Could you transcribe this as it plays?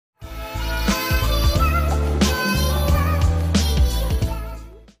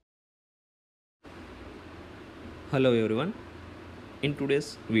Hello everyone. In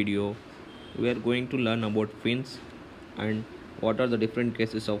today's video, we are going to learn about fins and what are the different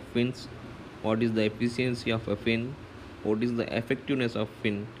cases of fins, what is the efficiency of a fin, what is the effectiveness of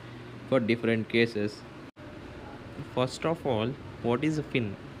fin for different cases. First of all, what is a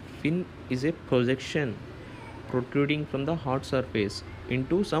fin? Fin is a projection protruding from the hard surface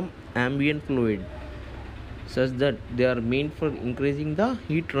into some ambient fluid such that they are meant for increasing the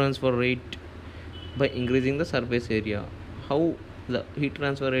heat transfer rate by increasing the surface area. How the heat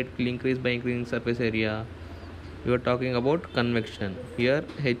transfer rate will increase by increasing surface area? We are talking about convection. Here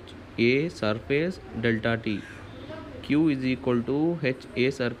H A surface delta T. Q is equal to H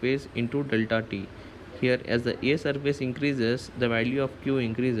A surface into delta T. Here as the A surface increases, the value of Q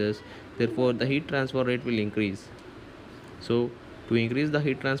increases, therefore the heat transfer rate will increase. So to increase the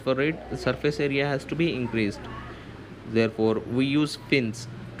heat transfer rate, the surface area has to be increased. Therefore we use fins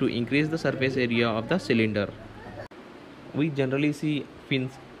to increase the surface area of the cylinder. We generally see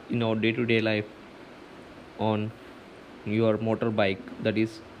fins in our day-to-day life on your motorbike, that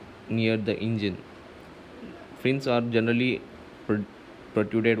is near the engine. Fins are generally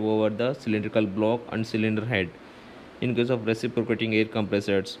protruded over the cylindrical block and cylinder head. In case of reciprocating air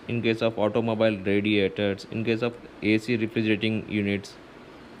compressors, in case of automobile radiators, in case of AC refrigerating units,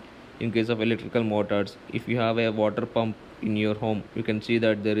 in case of electrical motors, if you have a water pump in your home, you can see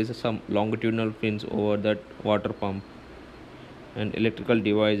that there is some longitudinal fins over that water pump and electrical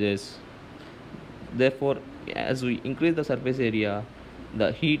devices. Therefore, as we increase the surface area,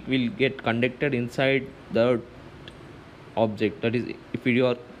 the heat will get conducted inside the object. That is, if you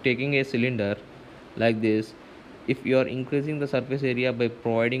are taking a cylinder like this, if you are increasing the surface area by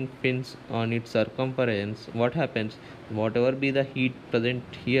providing fins on its circumference, what happens? Whatever be the heat present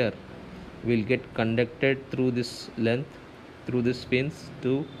here will get conducted through this length, through these fins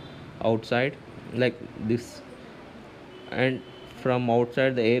to outside like this, and from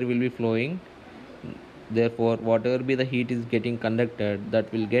outside the air will be flowing. Therefore whatever be the heat is getting conducted,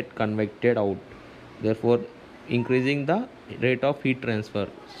 that will get convected out, therefore increasing the rate of heat transfer,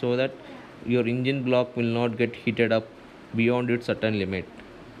 so that your engine block will not get heated up beyond its certain limit.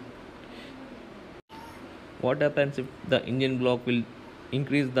 What happens if the engine block will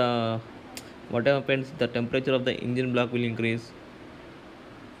increase the what happens the temperature of the engine block will increase,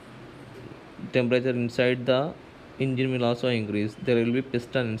 temperature inside the engine will also increase. There will be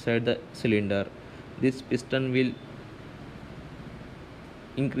piston inside the cylinder. This piston will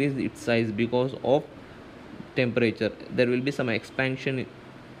increase its size because of temperature. There will be some expansion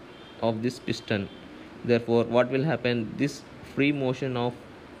of this piston. Therefore what will happen, this free motion of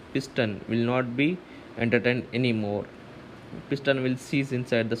piston will not be entertained anymore. Piston will cease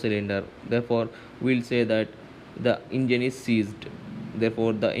inside the cylinder. Therefore we'll say that the engine is seized.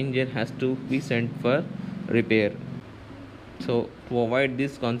 Therefore the engine has to be sent for repair. So to avoid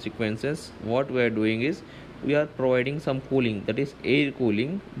these consequences, what we are doing is we are providing some cooling, that is air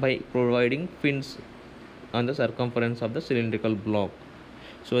cooling, by providing fins on the circumference of the cylindrical block,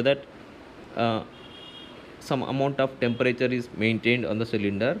 so that some amount of temperature is maintained on the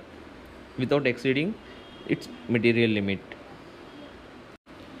cylinder without exceeding its material limit.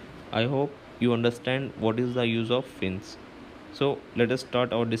 I hope you understand what is the use of fins. So let us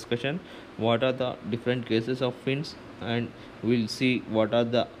start our discussion. What are the different cases of fins, and we'll see what are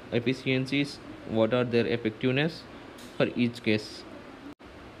the efficiencies, what are their effectiveness for each case.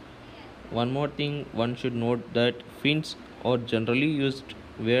 One more thing one should note, that fins are generally used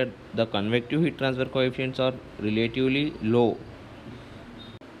where the convective heat transfer coefficients are relatively low.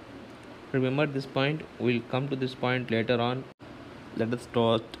 Remember this point, we'll come to this point later on. Let us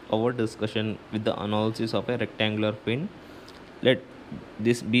start our discussion with the analysis of a rectangular fin. Let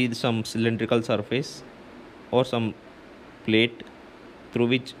this be some cylindrical surface or some plate through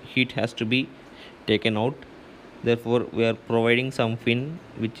which heat has to be taken out. Therefore we are providing some fin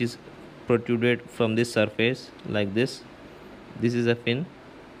which is protruded from this surface like this. This is a fin.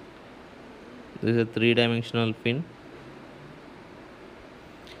 This is a three-dimensional fin.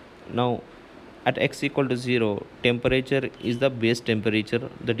 Now at x equal to 0, temperature is the base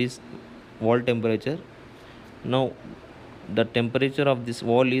temperature, that is wall temperature. Now the temperature of this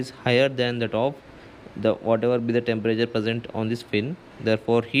wall is higher than that of the whatever be the temperature present on this fin.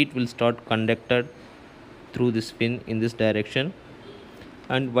 Therefore heat will start conducted through this fin in this direction,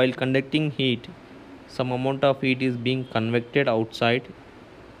 and while conducting heat, some amount of heat is being convected outside,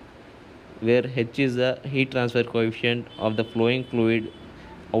 where H is the heat transfer coefficient of the flowing fluid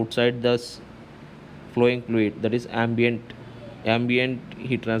outside the flowing fluid, that is ambient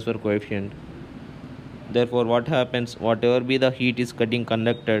heat transfer coefficient. Therefore what happens, whatever be the heat is getting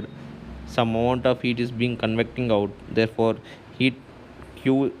conducted, some amount of heat is being convecting out. Therefore heat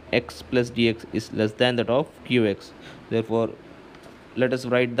Qx plus dx is less than that of Qx. Therefore let us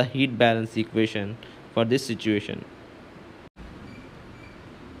write the heat balance equation for this situation.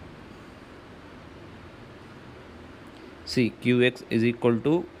 See, Qx is equal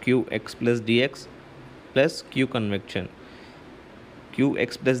to Qx plus dx plus Q convection.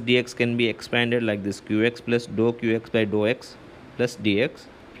 Qx plus dx can be expanded like this: Qx plus dou Qx by dou x plus dx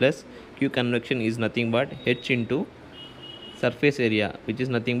plus Q convection is nothing but h into surface area, which is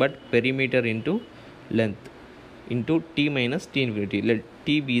nothing but perimeter into length, into T minus T infinity. Let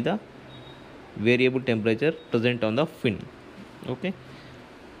T be the variable temperature present on the fin. Okay.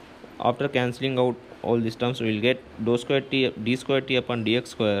 After cancelling out all these terms, we will get dou square T d square T upon dx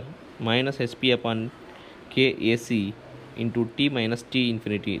square minus Hp upon KAC into T minus T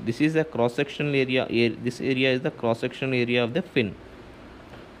infinity. This is the cross sectional area. This area is the cross sectional area of the fin.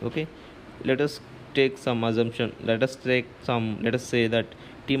 Okay. Let us take some assumption. Let us say that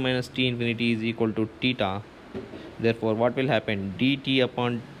T minus T infinity is equal to theta. Therefore what will happen? dt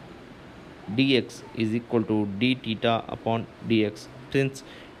upon dx is equal to d theta upon dx, since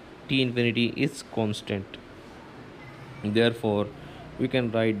T infinity is constant. Therefore we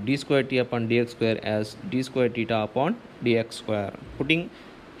can write d square T upon dx square as d square theta upon dx square, putting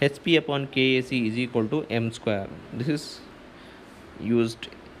Hp upon KAC is equal to m square. This is used,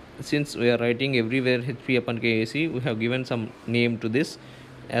 since we are writing everywhere Hp upon KAC, we have given some name to this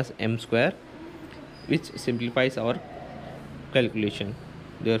as m square, which simplifies our calculation.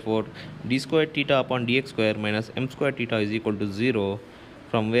 Therefore d square theta upon dx square minus m square theta is equal to 0,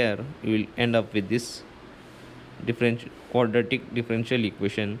 from where we will end up with this quadratic differential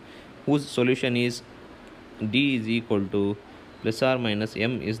equation, whose solution is d is equal to plus or minus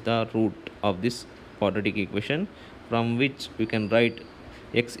m is the root of this quadratic equation, from which we can write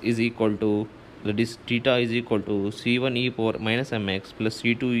x is equal to, that is theta is equal to c1 e power minus mx plus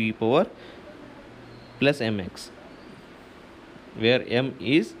c2 e power plus mx, where m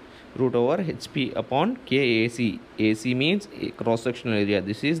is root over Hp upon KAC. AC means cross sectional area.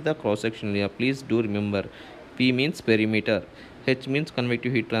 This is the cross sectional area. Please do remember. P means perimeter. H means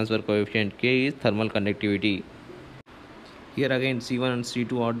convective heat transfer coefficient. K is thermal conductivity. Here again C1 and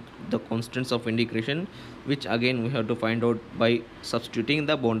C2 are the constants of integration, which again we have to find out by substituting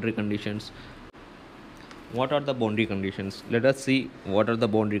the boundary conditions. What are the boundary conditions? Let us see what are the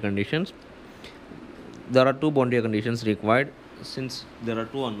boundary conditions. There are two boundary conditions required, since there are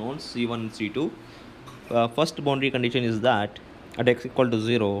two unknowns C1 and C2. First boundary condition is that at x equal to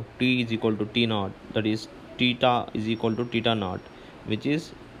 0, T is equal to T naught, that is theta is equal to theta naught, which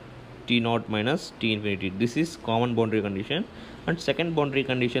is T naught minus T infinity. This is common boundary condition. And second boundary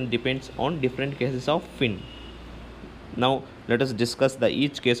condition depends on different cases of fin. Now let us discuss the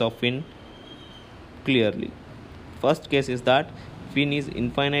each case of fin clearly. First case is that fin is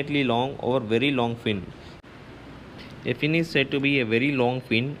infinitely long over very long fin. A fin is said to be a very long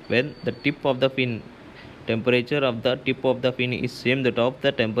fin when the tip of the fin, temperature of the tip of the fin is same that of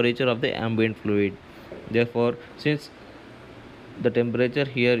the temperature of the ambient fluid. Therefore, since the temperature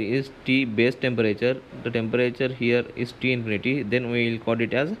here is T base temperature, the temperature here is T infinity, then we will call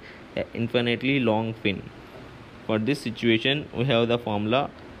it as an infinitely long fin. For this situation, we have the formula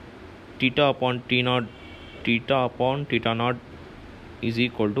theta upon T naught, theta upon theta naught is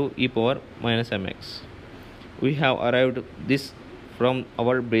equal to e power minus mx. We have arrived this from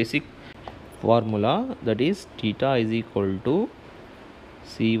our basic formula, that is theta is equal to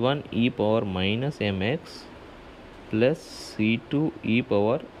c1 e power minus mx plus c2 e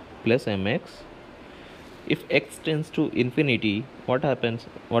power plus mx. If x tends to infinity, what happens?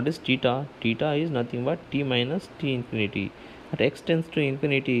 What is theta? Theta is nothing but t minus t infinity. At x tends to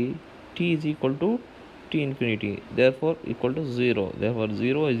infinity, t is equal to t infinity, therefore equal to 0. Therefore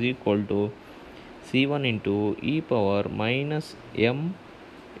 0 is equal to c1 into e power minus m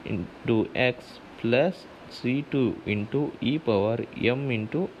into x plus c2 into e power m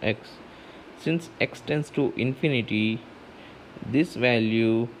into x. Since x tends to infinity, this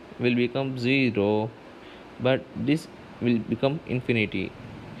value will become 0, but this will become infinity.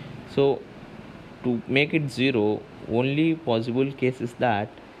 So to make it 0, only possible case is that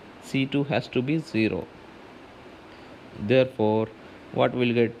c2 has to be 0. Therefore what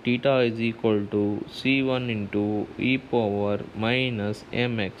will get? Theta is equal to c1 into e power minus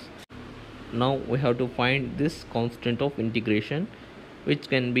mx. Now we have to find this constant of integration, which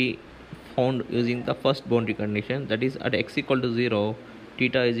can be found using the first boundary condition, that is at x equal to 0,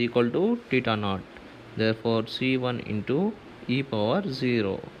 theta is equal to theta naught. Therefore c1 into e power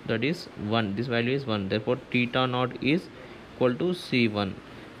 0, that is 1. This value is 1. Therefore theta naught is equal to c1.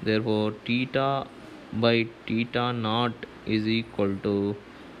 Therefore theta by theta naught is equal to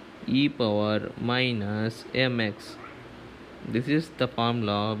e power minus mx. This is the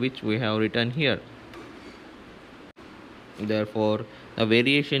formula which we have written here. Therefore the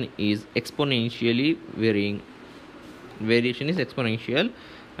variation is exponentially varying. Variation is exponential.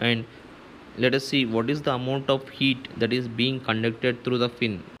 And let us see what is the amount of heat that is being conducted through the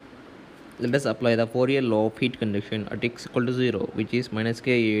fin. Let us apply the Fourier law of heat conduction at x equal to 0, which is minus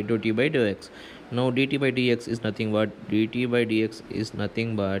Ka dou t by dou x. Now dt by dx is nothing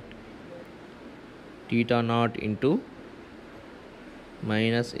but theta naught into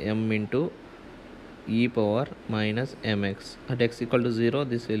minus m into e power minus mx. At x equal to 0,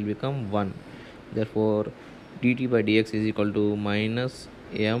 this will become 1. Therefore dt by dx is equal to minus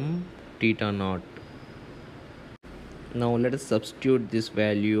m theta naught. Now let us substitute this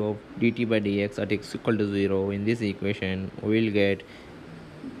value of dt by dx at x equal to 0 in this equation. We will get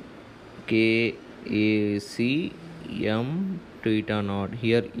Kac m theta naught.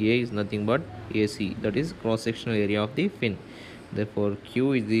 Here A is nothing but AC, that is cross sectional area of the fin. Therefore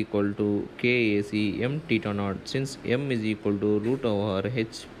Q is equal to Kac m theta naught. Since m is equal to root over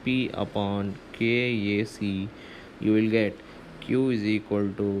hp upon Kac, you will get Q is equal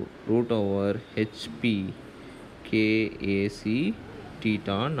to root over hp Kac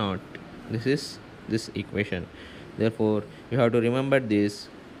theta naught. This is this equation. Therefore you have to remember this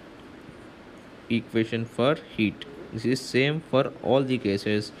equation for heat. This is same for all the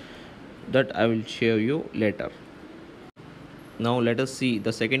cases that I will show you later. Now let us see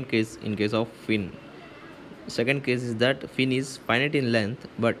the second case in case of fin. Second case is that fin is finite in length,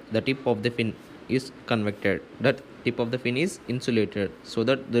 but the tip of the fin is convected. That tip of the fin is insulated, so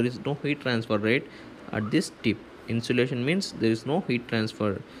that there is no heat transfer rate at this tip. Insulation means there is no heat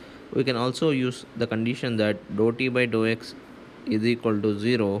transfer. We can also use the condition that dou t by dou x is equal to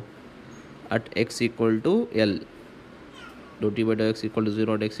 0 at x equal to L. Dou t by dou x equal to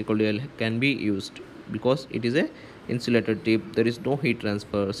 0 at x equal to L can be used because it is a insulated tip. There is no heat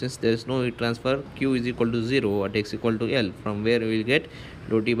transfer. Since there is no heat transfer, Q is equal to 0 at x equal to L, from where we will get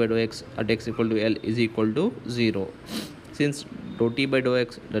dou t by dou x at x equal to L is equal to 0. Since dou t by dou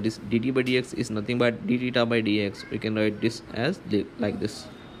x, that is dt by dx, is nothing but d theta by dx, we can write this as like this.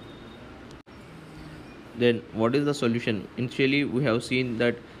 Then what is the solution? Initially we have seen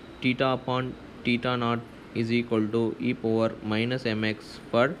that theta upon theta naught is equal to e power minus mx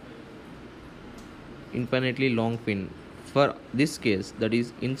for infinitely long fin. For this case, that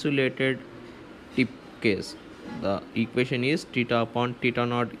is insulated tip case, the equation is theta upon theta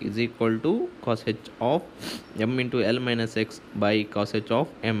naught is equal to cos h of m into L minus x by cos h of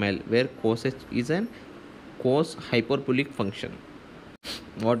ml, where cos h is an cos hyperbolic function.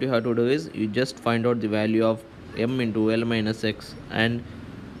 What you have to do is you just find out the value of m into L minus x and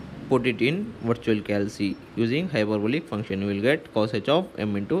put it in virtual calc using hyperbolic function. You will get cos h of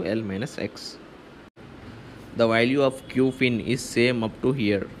m into L minus x. The value of q fin is same up to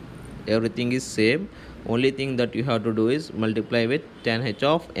here. Everything is same. Only thing that you have to do is multiply with tan h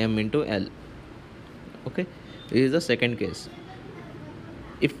of m into L. Okay, this is the second case.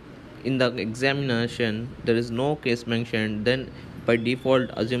 If in the examination there is no case mentioned, then by default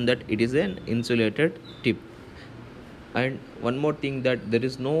assume that it is an insulated tip. And one more thing, that there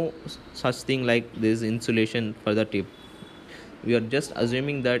is no such thing like this insulation for the tip. We are just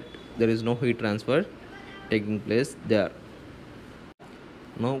assuming that there is no heat transfer taking place there.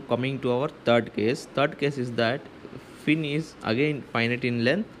 Now coming to our third case. Third case is that fin is again finite in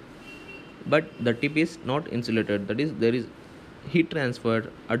length, but the tip is not insulated, that is there is heat transfer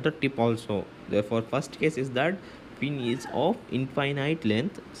at the tip also. Therefore first case is that fin is of infinite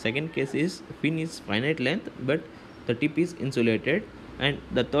length. Second case is fin is finite length but the tip is insulated. And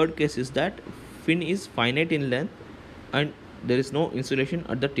the third case is that fin is finite in length and there is no insulation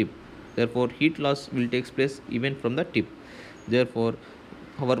at the tip. Therefore heat loss will take place even from the tip. Therefore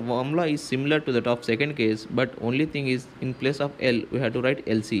our formula is similar to that of second case, but only thing is in place of L we have to write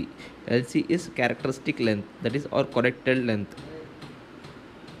LC. LC is characteristic length, that is or corrected length,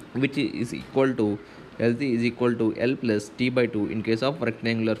 which is equal to LC is equal to L plus T by 2 in case of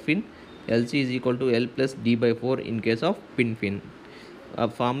rectangular fin. LC is equal to L plus D by 4 in case of pin fin. A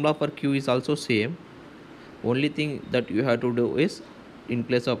formula for Q is also same. Only thing that you have to do is in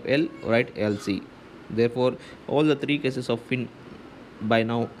place of L write LC. Therefore all the three cases of fin by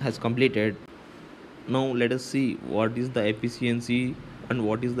now has completed. Now let us see what is the efficiency and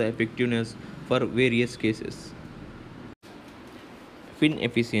what is the effectiveness for various cases. Fin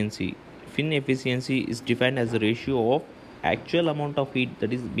efficiency. Fin efficiency is defined as the ratio of actual amount of heat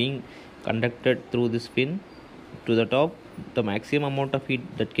that is being conducted through this fin to that of the maximum amount of heat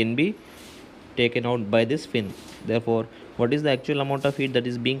that can be taken out by this fin. Therefore, what is the actual amount of heat that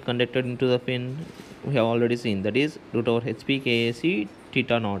is being conducted into the fin? We have already seen, that is root over hp kAc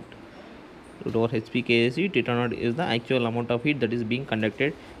theta naught. Root over hp kAc theta naught is the actual amount of heat that is being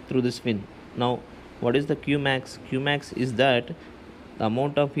conducted through this fin. Now, what is the Q max? Q max is that the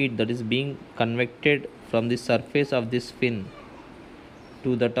amount of heat that is being convected from the surface of this fin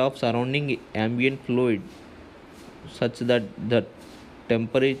to the top surrounding ambient fluid, such that the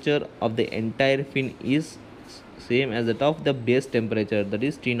temperature of the entire fin is same as that of the base temperature, that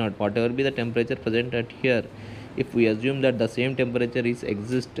is T0. Whatever be the temperature present at here, if we assume that the same temperature is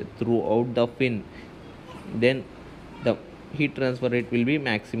exist throughout the fin, then the heat transfer rate will be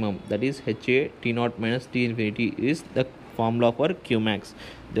maximum, that is HA T0 minus T infinity is the formula for Q max.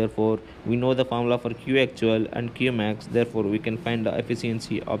 Therefore, we know the formula for Q actual and Q max. Therefore, we can find the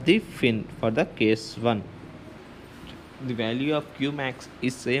efficiency of the fin for the case 1. The value of Q max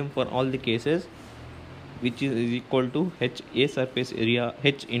is same for all the cases, which is equal to H A surface area,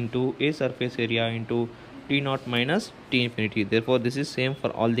 H into A surface area into T0 minus T infinity. Therefore, this is same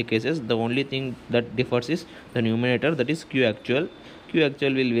for all the cases. The only thing that differs is the numerator, that is Q actual. Q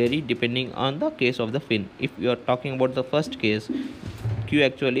actual will vary depending on the case of the fin. If you are talking about the first case, Q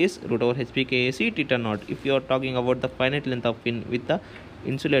actual is root over hp kAc theta naught. If you are talking about the finite length of fin with the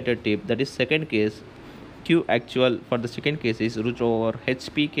insulated tip, that is second case, Q actual for the second case is root over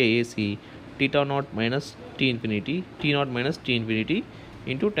hp kAc theta naught minus T infinity, T naught minus T infinity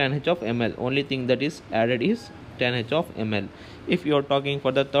into tan h of ml. Only thing that is added is tan h of ml. If you are talking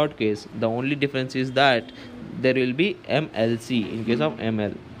for the third case, the only difference is that there will be mlc in case of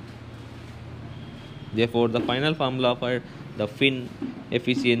ml. Therefore, the final formula for the fin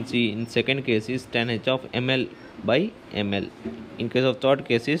efficiency in second case is tan h of ml by ml. In case of third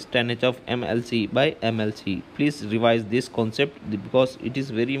case is tan h of mlc by mlc. Please revise this concept because it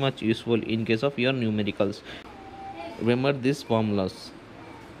is very much useful in case of your numericals. Remember these formulas.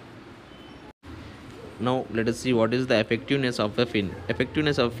 Now let us see what is the effectiveness of a fin.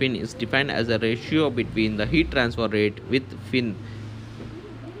 Effectiveness of fin is defined as a ratio between the heat transfer rate with fin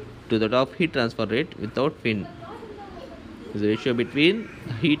to the of heat transfer rate without fin. Is the ratio between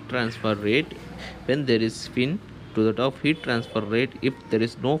heat transfer rate when there is fin to the of heat transfer rate if there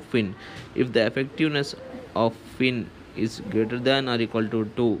is no fin. If the effectiveness of fin is greater than or equal to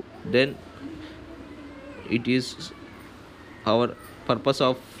 2, then it is our purpose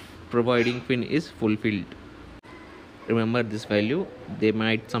of providing fin is fulfilled. Remember this value, they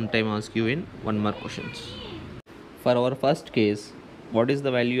might sometime ask you in 1 mark questions. For our first case, what is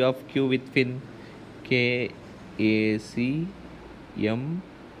the value of Q with fin? kAc m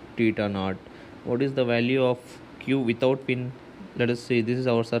theta naught. What is the value of Q without fin? Let us say this is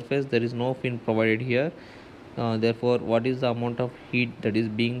our surface, there is no fin provided here. Therefore, what is the amount of heat that is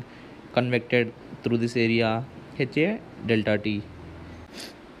being convected through this area? HA delta T.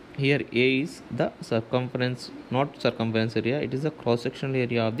 Here A is the circumference, not circumference area, it is the cross-sectional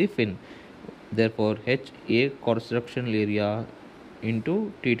area of the fin. Therefore, HA cross-sectional area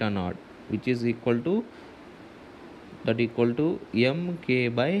into theta naught, which is equal to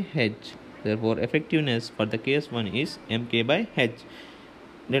mk by h. Therefore, effectiveness for the case 1 is mk by h.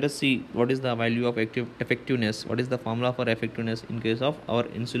 Let us see what is the value of effectiveness. What is the formula for effectiveness in case of our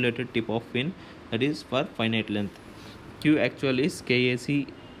insulated tip of fin, that is for finite length. Q actual is kAc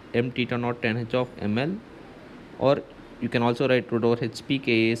m theta naught tan h of ml, or you can also write root over hp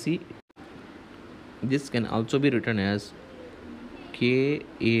kAc. This can also be written as kAc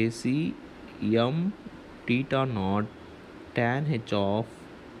m theta naught tan h of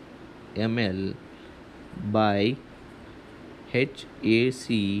ml by HAC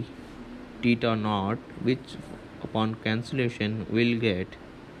theta naught, which upon cancellation will get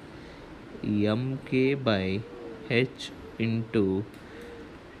mk by h into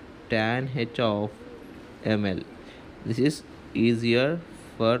tan h of ml. This is easier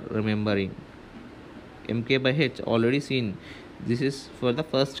for remembering. Mk by h already seen. This is for the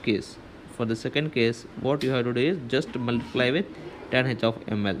first case. For the second case, what you have to do is just multiply with tan h of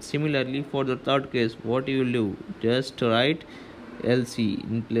ml. Similarly, for the third case, what you will do? Just write LC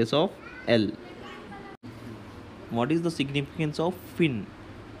in place of L. What is the significance of fin?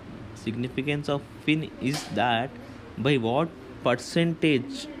 Significance of fin is that by what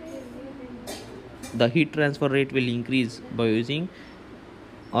percentage the heat transfer rate will increase by using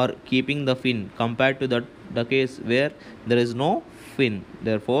or keeping the fin compared to the case where there is no fin.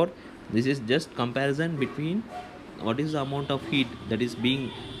 Therefore, this is just comparison between what is the amount of heat that is being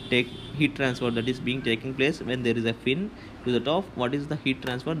heat transfer that is being taking place when there is a fin to the top. What is the heat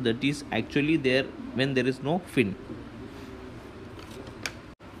transfer that is actually there when there is no fin?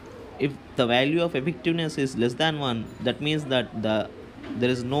 If the value of effectiveness is less than 1, that means that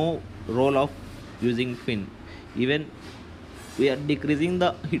there is no role of using fin. Even we are decreasing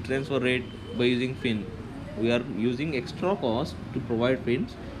the heat transfer rate by using fin. We are using extra cost to provide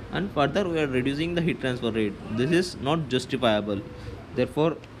fins, and further we are reducing the heat transfer rate. This is not justifiable.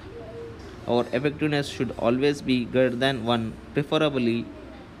 Therefore, our effectiveness should always be greater than 1. Preferably,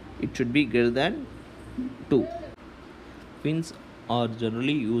 it should be greater than 2. Fins are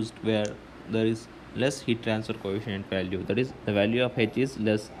generally used where there is less heat transfer coefficient value, that is, the value of H is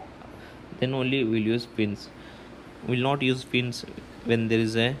less. Then only we'll use fins. We'll not use fins when there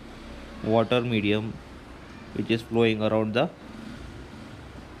is a water medium which is flowing around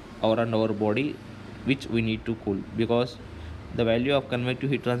our body, which we need to cool, because the value of convective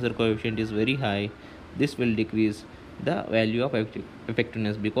heat transfer coefficient is very high. This will decrease the value of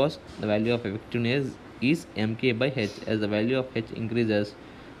effectiveness, because the value of effectiveness is mk by h. As the value of h increases,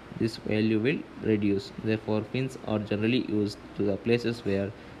 this value will reduce. Therefore, fins are generally used to the places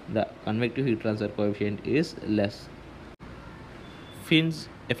where the convective heat transfer coefficient is less. Fin's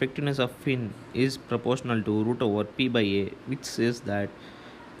effectiveness of fin is proportional to root over p by a, which says that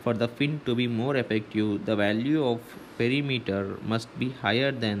for the fin to be more effective, the value of perimeter must be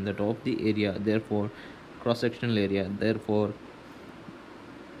higher than that of the area, therefore cross-sectional area. Therefore,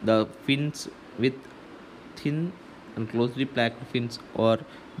 the fins with thin and closely packed fins are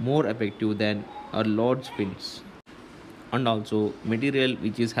more effective than a large fins. And also, material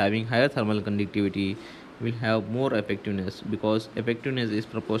which is having higher thermal conductivity will have more effectiveness, because effectiveness is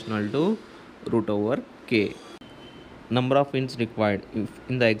proportional to root over k. Number of fins required. If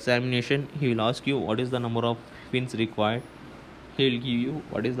in the examination he will ask you what is the number of fins required, he will give you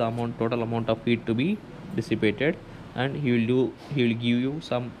what is the total amount of heat to be dissipated, and he will give you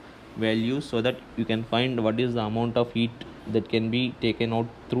some values so that you can find what is the amount of heat that can be taken out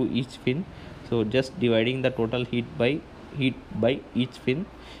through each fin. So just dividing the total heat by each fin,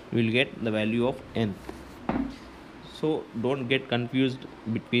 you will get the value of n. So don't get confused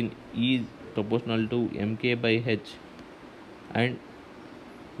between E is proportional to mk by h and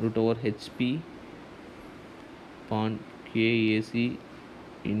root over hp upon kac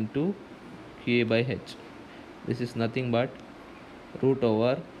into k by h. This is nothing but root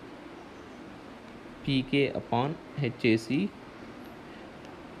over pk upon hac. This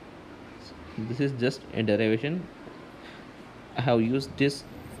is just a derivation. I have used this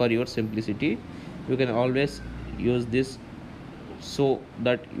for your simplicity. You can always use this so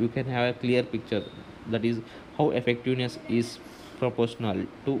that you can have a clear picture, that is how effectiveness is proportional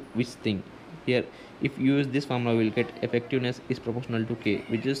to which thing. Here, if you use this formula, we will get effectiveness is proportional to k,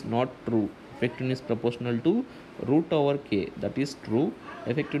 which is not true. Effectiveness proportional to root over k, that is true.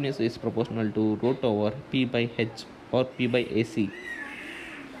 Effectiveness is proportional to root over p by h or p by ac,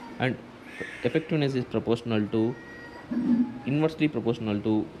 and effectiveness is inversely proportional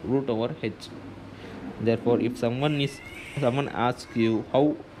to root over h. Therefore, if someone asks you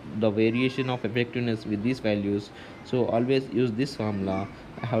how the variation of effectiveness with these values, so always use this formula.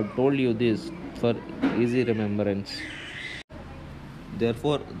 I have told you this for easy remembrance.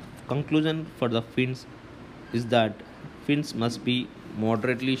 Therefore, conclusion for the fins is that fins must be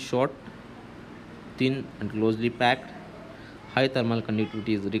moderately short, thin and closely packed. High thermal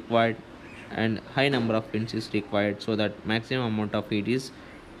conductivity is required, and high number of fins is required so that maximum amount of heat is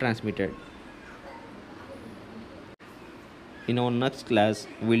transmitted. In our next class,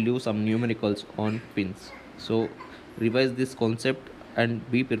 we'll do some numericals on fins. So revise this concept and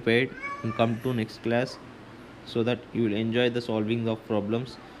be prepared and come to next class so that you will enjoy the solving of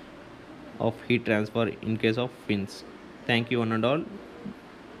problems of heat transfer in case of fins. Thank you one and all.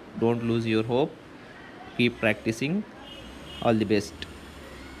 Don't lose your hope. Keep practicing. All the best.